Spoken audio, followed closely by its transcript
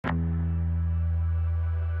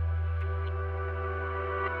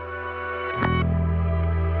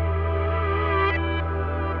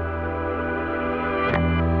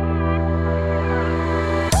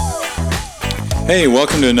Hey,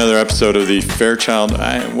 welcome to another episode of the Fairchild.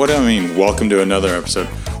 Welcome to another episode.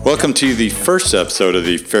 Welcome to the first episode of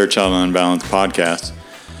the Fairchild and Unbalanced podcast.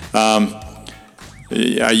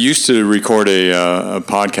 I used to record a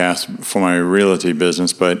podcast for my realty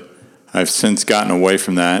business, but I've since gotten away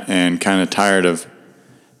from that and kind of tired of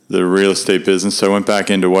the real estate business. So I went back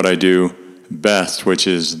into what I do best, which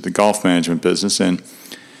is the golf management business.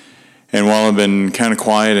 And while I've been kind of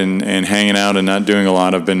quiet and hanging out and not doing a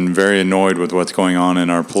lot, I've been very annoyed with what's going on in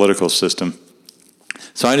our political system.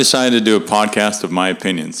 So I decided to do a podcast of my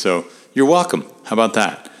opinions. So you're welcome. How about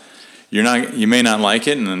that? You may not like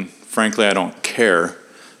it, and frankly, I don't care.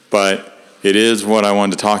 But it is what I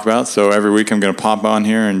wanted to talk about. So every week I'm going to pop on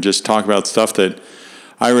here and just talk about stuff that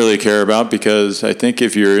I really care about, because I think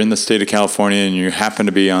if you're in the state of California and you happen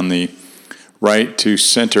to be on the right to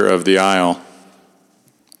center of the aisle,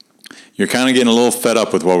 you're kind of getting a little fed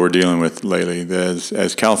up with what we're dealing with lately.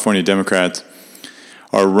 As California Democrats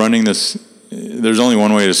are running this, there's only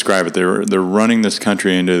one way to describe it. They're running this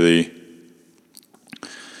country this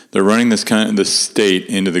state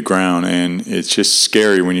into the ground, and it's just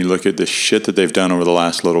scary when you look at the shit that they've done over the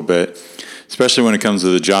last little bit, especially when it comes to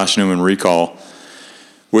the Josh Newman recall,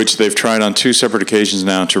 which they've tried on 2 separate occasions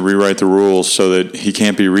now to rewrite the rules so that he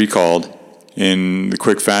can't be recalled in the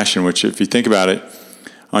quick fashion, which, if you think about it,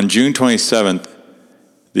 on June 27th,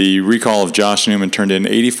 the recall of Josh Newman turned in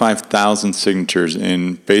 85,000 signatures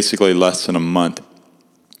in basically less than a month.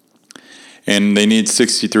 And they need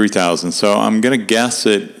 63,000. So I'm going to guess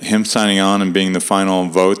that him signing on and being the final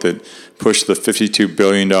vote that pushed the $52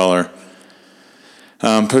 billion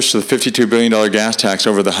gas tax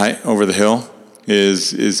over the hill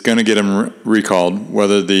is going to get him recalled,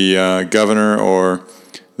 whether the governor or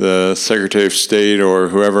the Secretary of State or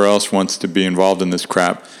whoever else wants to be involved in this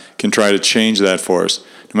crap can try to change that for us.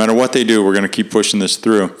 No matter what they do, we're going to keep pushing this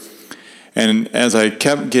through. And as I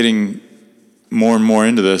kept getting more and more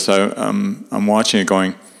into this, I'm watching it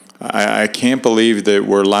going, I can't believe that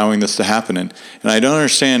we're allowing this to happen. And I don't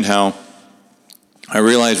understand how. I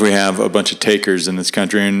realize we have a bunch of takers in this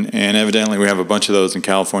country, and evidently we have a bunch of those in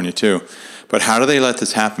California too. But how do they let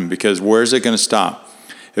this happen? Because where's it going to stop?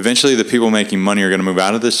 Eventually, the people making money are going to move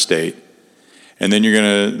out of this state, and then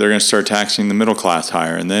they're going to start taxing the middle class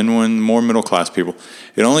higher. And then when more middle class people,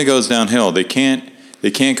 it only goes downhill. They can't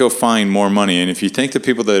go find more money. And if you think the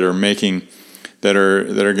people that are making, that are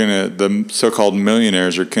going to, the so-called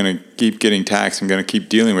millionaires are going to keep getting taxed and going to keep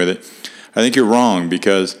dealing with it, I think you're wrong,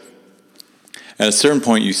 because at a certain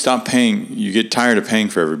point you stop paying. You get tired of paying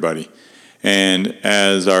for everybody. And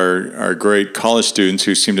as our great college students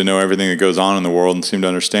who seem to know everything that goes on in the world and seem to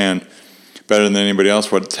understand better than anybody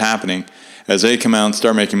else what's happening, as they come out and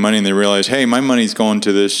start making money and they realize, hey, my money's going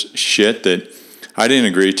to this shit that I didn't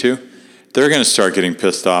agree to, they're going to start getting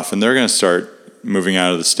pissed off, and they're going to start moving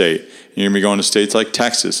out of the state. You're going to be going to states like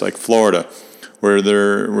Texas, like Florida, where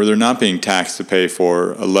they're not being taxed to pay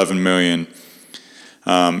for 11 million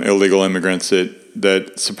illegal immigrants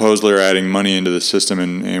that supposedly are adding money into the system,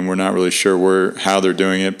 and we're not really sure how they're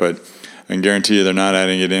doing it, but I can guarantee you they're not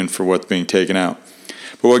adding it in for what's being taken out.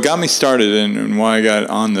 But what got me started and why I got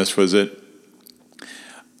on this was that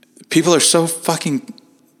people are so fucking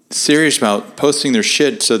serious about posting their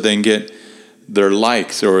shit so they can get their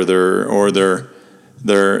likes or their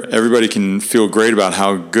everybody can feel great about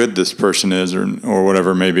how good this person is or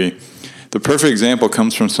whatever it may be. The perfect example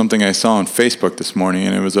comes from something I saw on Facebook this morning,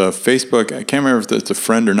 and it was a Facebook, I can't remember if it's a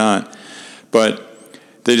friend or not, but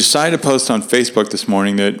they decided to post on Facebook this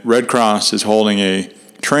morning that Red Cross is holding a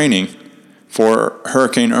training for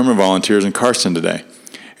Hurricane Irma volunteers in Carson today.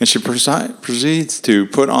 And she proceeds to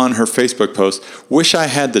put on her Facebook post, "Wish I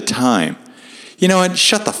had the time." You know what?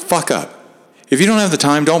 Shut the fuck up. If you don't have the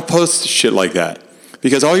time, don't post shit like that.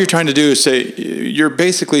 Because all you're trying to do is you're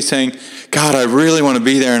basically saying, God, I really want to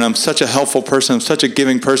be there, and I'm such a helpful person, I'm such a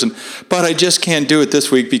giving person, but I just can't do it this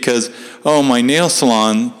week because, my nail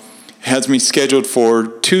salon has me scheduled for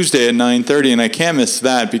Tuesday at 9:30, and I can't miss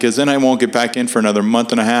that because then I won't get back in for another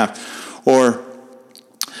month and a half. Or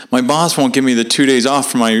my boss won't give me the 2 days off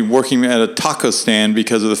from my working at a taco stand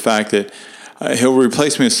because of the fact that he'll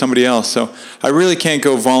replace me with somebody else. So I really can't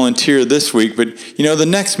go volunteer this week. But, the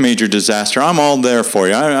next major disaster, I'm all there for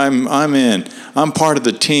you. I'm in. I'm part of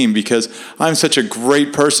the team because I'm such a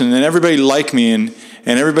great person. And everybody liked me, and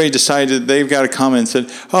everybody decided they've got a comment and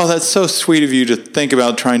said, oh, that's so sweet of you to think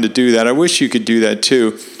about trying to do that. I wish you could do that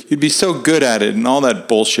too. You'd be so good at it and all that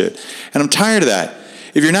bullshit. And I'm tired of that.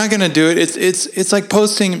 If you're not going to do it, it's like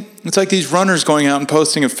posting. It's like these runners going out and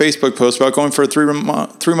posting a Facebook post about going for a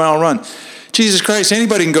 3-mile run. Jesus Christ,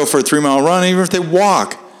 anybody can go for a 3-mile run, even if they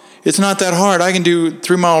walk. It's not that hard. I can do a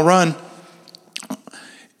 3-mile run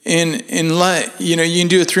you can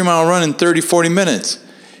do a 3-mile run in 30, 40 minutes.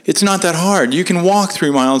 It's not that hard. You can walk 3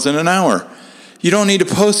 miles in an hour. You don't need to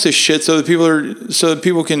post this shit so that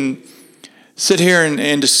people can sit here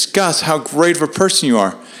and discuss how great of a person you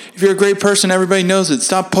are. If you're a great person, everybody knows it.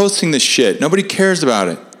 Stop posting this shit. Nobody cares about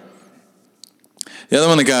it. The other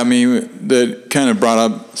one that got me, that kind of brought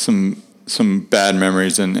up some bad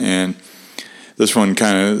memories, and this one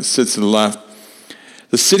kind of sits to the left.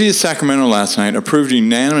 The city of Sacramento last night approved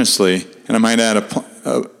unanimously, and I might add,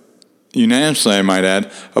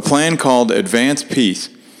 a plan called Advanced Peace.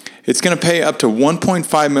 It's going to pay up to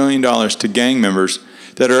 $1.5 million to gang members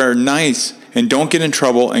that are nice and don't get in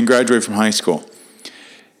trouble and graduate from high school.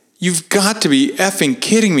 You've got to be effing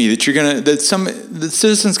kidding me that the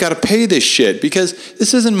citizens got to pay this shit, because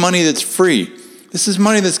this isn't money that's free. This is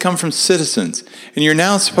money that's come from citizens. And you're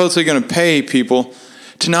now supposedly going to pay people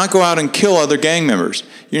to not go out and kill other gang members,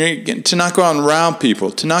 to not go out and rob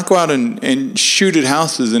people, to not go out and shoot at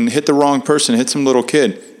houses and hit the wrong person, hit some little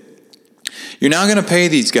kid. You're now going to pay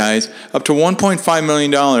these guys up to $1.5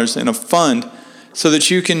 million in a fund so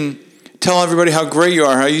that you can tell everybody how great you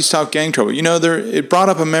are, how you stop gang trouble. It brought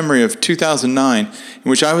up a memory of 2009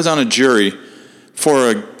 in which I was on a jury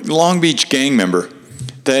for a Long Beach gang member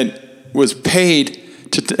that was paid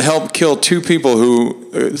to help kill 2 people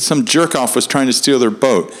who some jerk-off was trying to steal their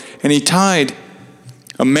boat. And he tied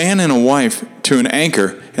a man and a wife to an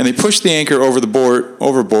anchor, and they pushed the anchor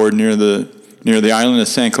overboard near the island of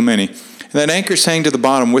San Clemente. And that anchor sank to the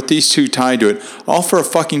bottom with these 2 tied to it, all for a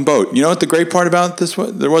fucking boat. You know what the great part about this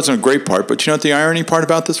was? There wasn't a great part, but you know what the irony part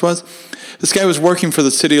about this was? This guy was working for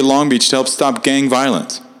the city of Long Beach to help stop gang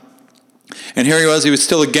violence. And here he was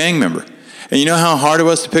still a gang member. And you know how hard it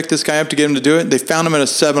was to pick this guy up to get him to do it? They found him at a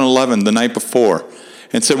 7-Eleven the night before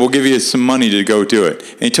and said, we'll give you some money to go do it.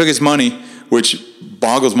 And he took his money, which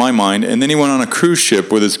boggles my mind, and then he went on a cruise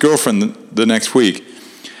ship with his girlfriend the next week.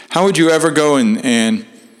 How would you ever go and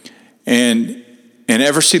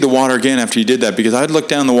ever see the water again after you did that? Because I'd look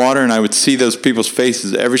down the water and I would see those people's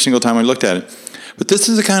faces every single time I looked at it. But this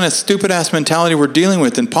is the kind of stupid-ass mentality we're dealing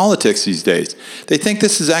with in politics these days. They think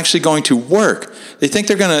this is actually going to work. They think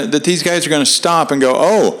that these guys are going to stop and go,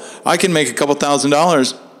 oh, I can make a couple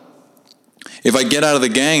 $1,000s if I get out of the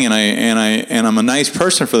gang and I'm a nice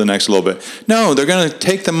person for the next little bit. No, they're going to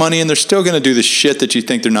take the money and they're still going to do the shit that you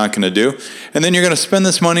think they're not going to do. And then you're going to spend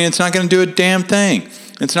this money and it's not going to do a damn thing.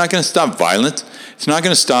 It's not going to stop violence. It's not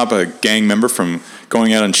going to stop a gang member from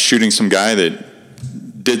going out and shooting some guy that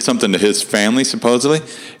did something to his family, supposedly.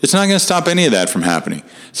 It's not going to stop any of that from happening.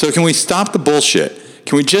 So can we stop the bullshit?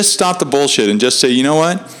 Can we just stop the bullshit and just say, you know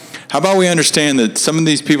what? How about we understand that some of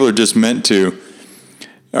these people are just meant to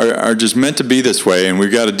be this way, and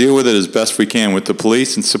we've got to deal with it as best we can with the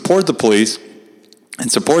police, and support the police,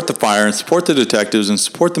 and support the fire, and support the detectives, and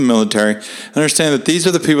support the military. Understand that these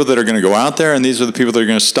are the people that are going to go out there, and these are the people that are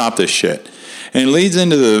going to stop this shit. And it leads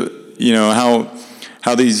into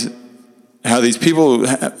how these people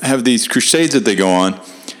have these crusades that they go on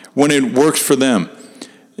when it works for them.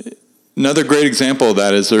 Another great example of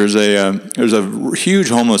that is there's a huge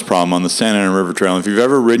homeless problem on the Santa Ana River Trail. If you've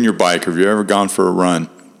ever ridden your bike or if you've ever gone for a run,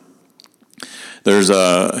 there's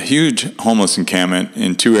a huge homeless encampment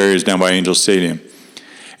in 2 areas down by Angel Stadium.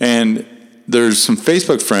 And there's some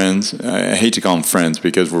Facebook friends. I hate to call them friends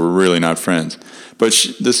because we're really not friends. But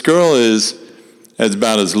this girl is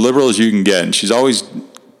about as liberal as you can get, and she's always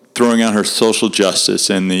throwing out her social justice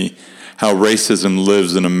and how racism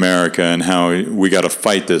lives in America and how we got to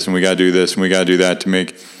fight this and we got to do this and we got to do that to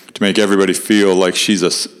make everybody feel like she's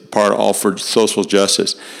all for social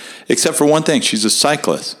justice. Except for one thing, she's a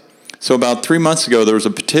cyclist. So about 3 months ago, there was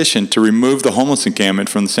a petition to remove the homeless encampment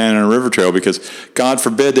from the Santa Ana River Trail because, God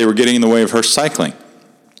forbid, they were getting in the way of her cycling.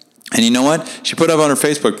 And you know what? She put up on her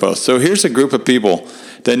Facebook post. So here's a group of people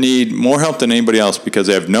that need more help than anybody else because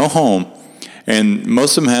they have no home, and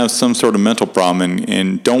most of them have some sort of mental problem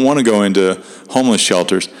and don't want to go into homeless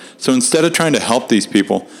shelters. So instead of trying to help these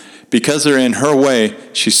people, because they're in her way,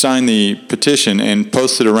 she signed the petition and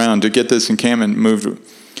posted around to get this encampment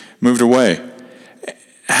moved away.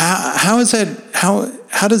 How is that?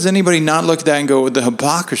 How does anybody not look at that and go, the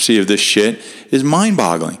hypocrisy of this shit is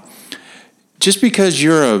mind-boggling? Just because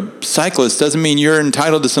you're a cyclist doesn't mean you're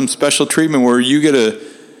entitled to some special treatment where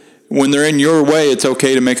when they're in your way, it's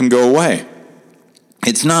okay to make them go away.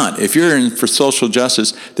 It's not. If you're in for social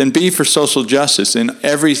justice, then be for social justice in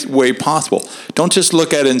every way possible. Don't just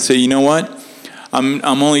look at it and say, you know what? I'm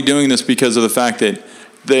only doing this because of the fact that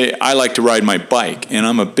I like to ride my bike, and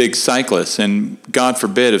I'm a big cyclist, and God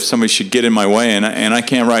forbid if somebody should get in my way and I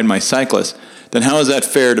can't ride my cyclist, then how is that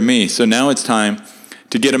fair to me? So now it's time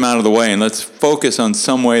to get them out of the way, and let's focus on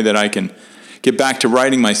some way that I can get back to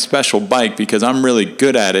riding my special bike because I'm really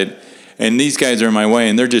good at it, and these guys are in my way,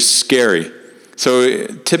 and they're just scary. So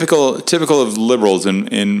typical of liberals,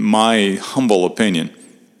 in my humble opinion,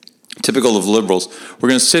 typical of liberals, we're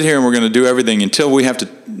going to sit here and we're going to do everything until we have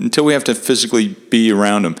to physically be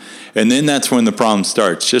around them, and then that's when the problem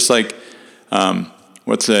starts. Just like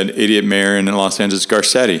what's that idiot mayor in Los Angeles,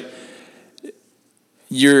 Garcetti?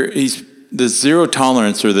 He's this zero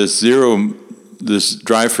tolerance, or this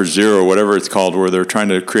drive for zero, whatever it's called, where they're trying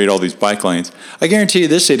to create all these bike lanes. I guarantee you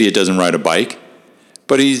this idiot doesn't ride a bike,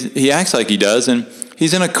 but he acts like he does, and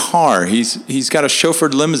he's in a car. He's got a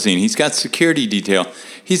chauffeured limousine. He's got security detail.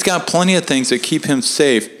 He's got plenty of things that keep him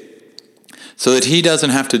safe so that he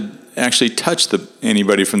doesn't have to actually touch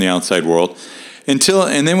anybody from the outside world. And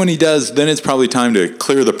then when he does, then it's probably time to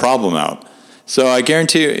clear the problem out. So I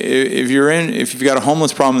guarantee you, if you've got a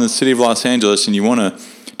homeless problem in the city of Los Angeles and you want to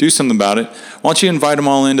do something about it, why don't you invite them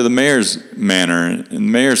all into the mayor's manor and the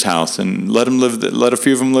mayor's house and let a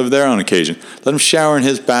few of them live there on occasion. Let them shower in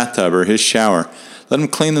his bathtub or his shower. Let them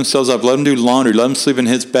clean themselves up. Let them do laundry. Let them sleep in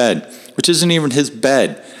his bed, which isn't even his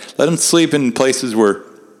bed. Let him sleep in places where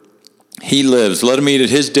he lives. Let him eat at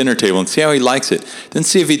his dinner table and see how he likes it. Then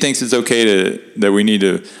see if he thinks it's okay that we need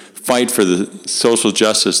to fight for the social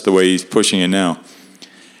justice the way he's pushing it now.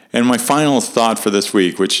 And my final thought for this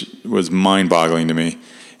week, which was mind-boggling to me,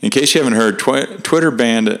 in case you haven't heard, Twitter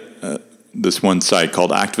banned this one site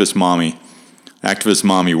called Activist Mommy. Activist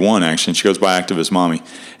Mommy 1, actually. She goes by Activist Mommy.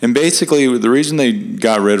 And basically, the reason they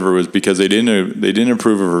got rid of her was because they didn't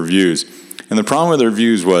approve of her views. And the problem with her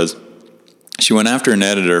views was she went after an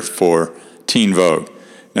editor for Teen Vogue.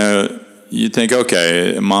 Now, you'd think,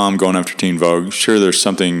 okay, a mom going after Teen Vogue, sure, there's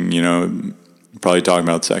something, probably talking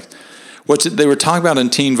about sex. What they were talking about in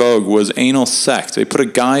Teen Vogue was anal sex. They put a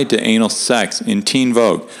guide to anal sex in Teen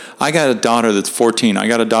Vogue. I got a daughter that's 14. I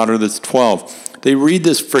got a daughter that's 12. They read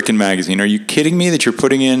this frickin' magazine. Are you kidding me that you're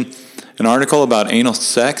putting in an article about anal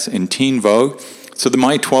sex in Teen Vogue so that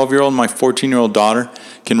my 12-year-old and my 14-year-old daughter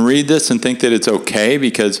can read this and think that it's okay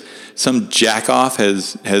because some jackoff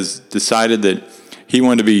has decided that he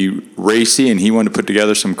wanted to be racy and he wanted to put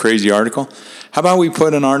together some crazy article? How about we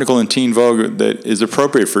put an article in Teen Vogue that is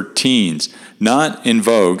appropriate for teens, not in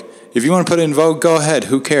Vogue? If you want to put it in Vogue, go ahead.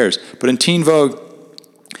 Who cares? But in Teen Vogue,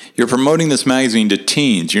 you're promoting this magazine to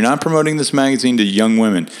teens. You're not promoting this magazine to young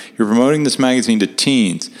women. You're promoting this magazine to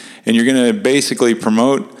teens. And you're going to basically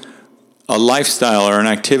promote a lifestyle or an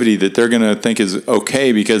activity that they're going to think is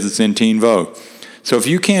okay because it's in Teen Vogue. So if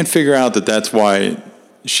you can't figure out that that's why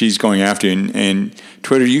she's going after you, and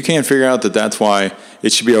Twitter, you can't figure out that that's why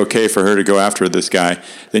it should be okay for her to go after this guy,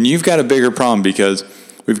 then you've got a bigger problem because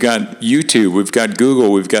we've got YouTube, we've got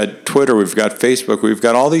Google, we've got Twitter, we've got Facebook, we've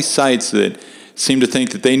got all these sites that seem to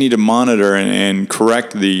think that they need to monitor and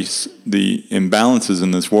correct the imbalances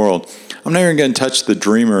in this world. I'm not even going to touch the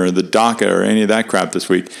Dreamer or the DACA or any of that crap this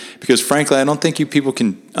week because, frankly, I don't think you people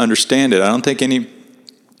can understand it. I don't think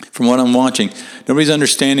from what I'm watching, nobody's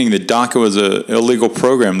understanding that DACA was an illegal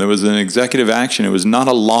program. There was an executive action. It was not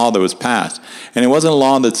a law that was passed. And it wasn't a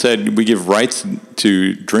law that said we give rights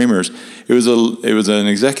to Dreamers. It was an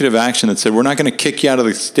executive action that said we're not going to kick you out of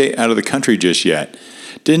the country just yet.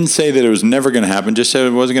 Didn't say that it was never going to happen, just said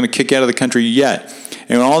it wasn't going to kick you out of the country yet.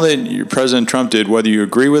 And all that President Trump did, whether you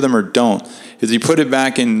agree with him or don't, is he put it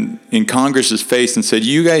back in Congress's face and said,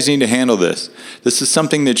 you guys need to handle this. This is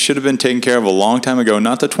something that should have been taken care of a long time ago,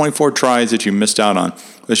 not the 24 tries that you missed out on.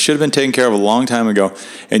 This should have been taken care of a long time ago.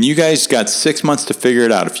 And you guys got 6 months to figure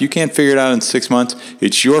it out. If you can't figure it out in 6 months,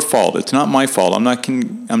 it's your fault. It's not my fault. I'm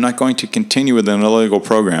not going to continue with an illegal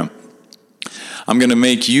program. I'm going to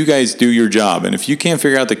make you guys do your job. And if you can't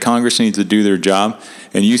figure out that Congress needs to do their job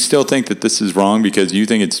and you still think that this is wrong because you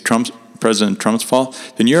think it's President Trump's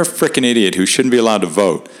fault, then you're a freaking idiot who shouldn't be allowed to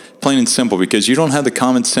vote. Plain and simple, because you don't have the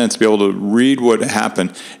common sense to be able to read what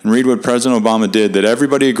happened and read what President Obama did that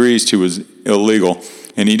everybody agrees to was illegal.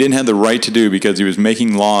 And he didn't have the right to do because he was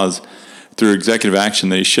making laws through executive action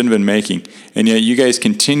that he shouldn't have been making. And yet you guys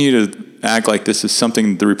continue to act like this is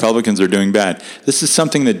something the Republicans are doing bad. This is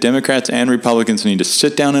something that Democrats and Republicans need to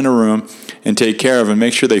sit down in a room and take care of and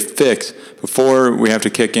make sure they fix before we have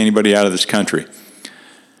to kick anybody out of this country.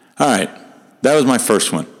 All right, that was my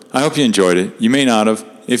first one. I hope you enjoyed it. You may not have.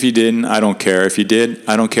 If you didn't, I don't care. If you did,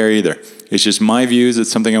 I don't care either. It's just my views.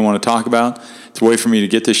 It's something I want to talk about. It's a way for me to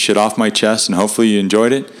get this shit off my chest, and hopefully you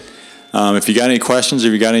enjoyed it. If you got any questions or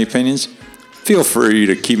if you got any opinions, feel free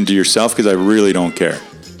to keep them to yourself because I really don't care.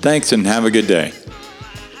 Thanks, and have a good day.